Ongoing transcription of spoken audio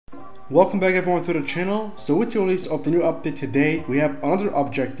Welcome back everyone to the channel. So with the release of the new update today, we have another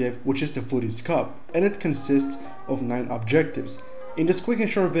objective, which is the FUTTIES Cup, and it consists of 9 objectives. In this quick and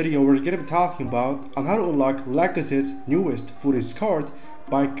short video, we're going to be talking about on how to unlock Lacazette's newest FUTTIES card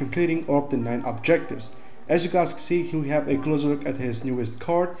by completing all of the 9 objectives. As you guys can see, here we have a closer look at his newest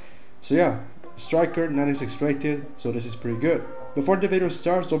card. So yeah, striker, 96 rated, so this is pretty good. Before the video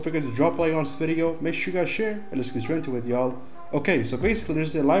starts, don't forget to drop a like on this video, make sure you guys share, and let's get straight into it, y'all. Okay, so basically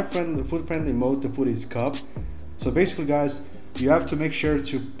there's a live friendly, foot friendly mode, the FUTTIES Cup. So basically guys, you have to make sure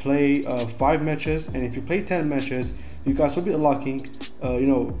to play 5 matches, and if you play 10 matches, you guys will be unlocking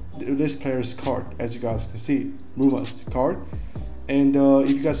this player's card, as you guys can see, Ruma's card. And if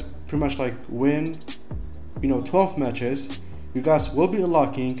you guys pretty much like win 12 matches, you guys will be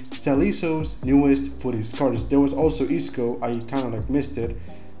unlocking Saliso's newest FUTTIES cards. There was also Isco, I kind of like missed it.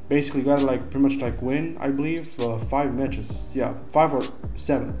 Basically, you gotta like pretty much like win, I believe, 5 matches. Yeah, 5 or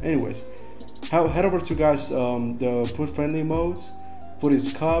 7. Anyways, head over to guys the foot friendly modes,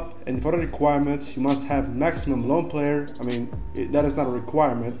 FUTTIES Cup, and for the requirements, you must have maximum lone player. I mean, that is not a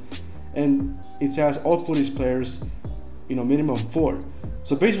requirement, and it says all FUTTIES players, minimum 4.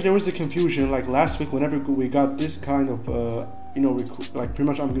 So basically, there was a confusion like last week whenever we got this kind of like pretty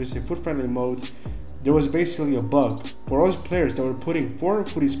much I'm gonna say foot friendly mode. There was basically a bug for those players that were putting 4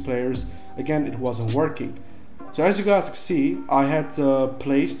 FUTTIES players. Again, it wasn't working. So as you guys can see, I had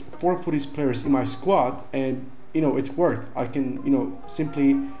placed 4 FUTTIES players in my squad, and it worked. I can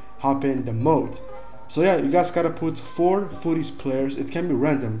simply hop in the mode. So yeah, you guys gotta put 4 FUTTIES players. It can be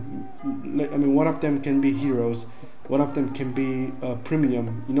random. I mean, one of them can be heroes, one of them can be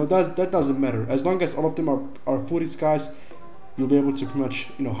premium. That doesn't matter. As long as all of them are FUTTIES guys, you'll be able to pretty much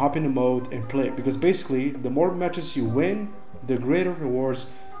hop in the mode and play, because basically the more matches you win, the greater rewards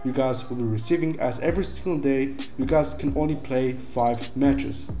you guys will be receiving, as every single day you guys can only play 5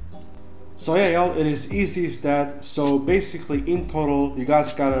 matches. So yeah y'all, it is easy as that. So basically in total you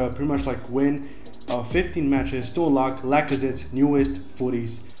guys gotta pretty much like win 15 matches to unlock Lacazette's newest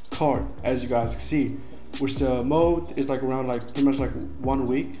FUTTIES card, as you guys can see, which the mode is like around like pretty much like 1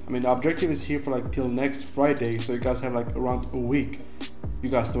 week. I mean, the objective is here for like till next Friday, so you guys have like around a week. You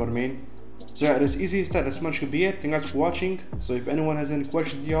guys know what I mean? So yeah, it is easy as that. That's much could be it. Thank you guys for watching. So if anyone has any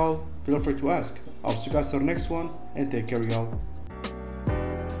questions, y'all, feel free to ask. I'll see you guys to the next one, and take care, y'all.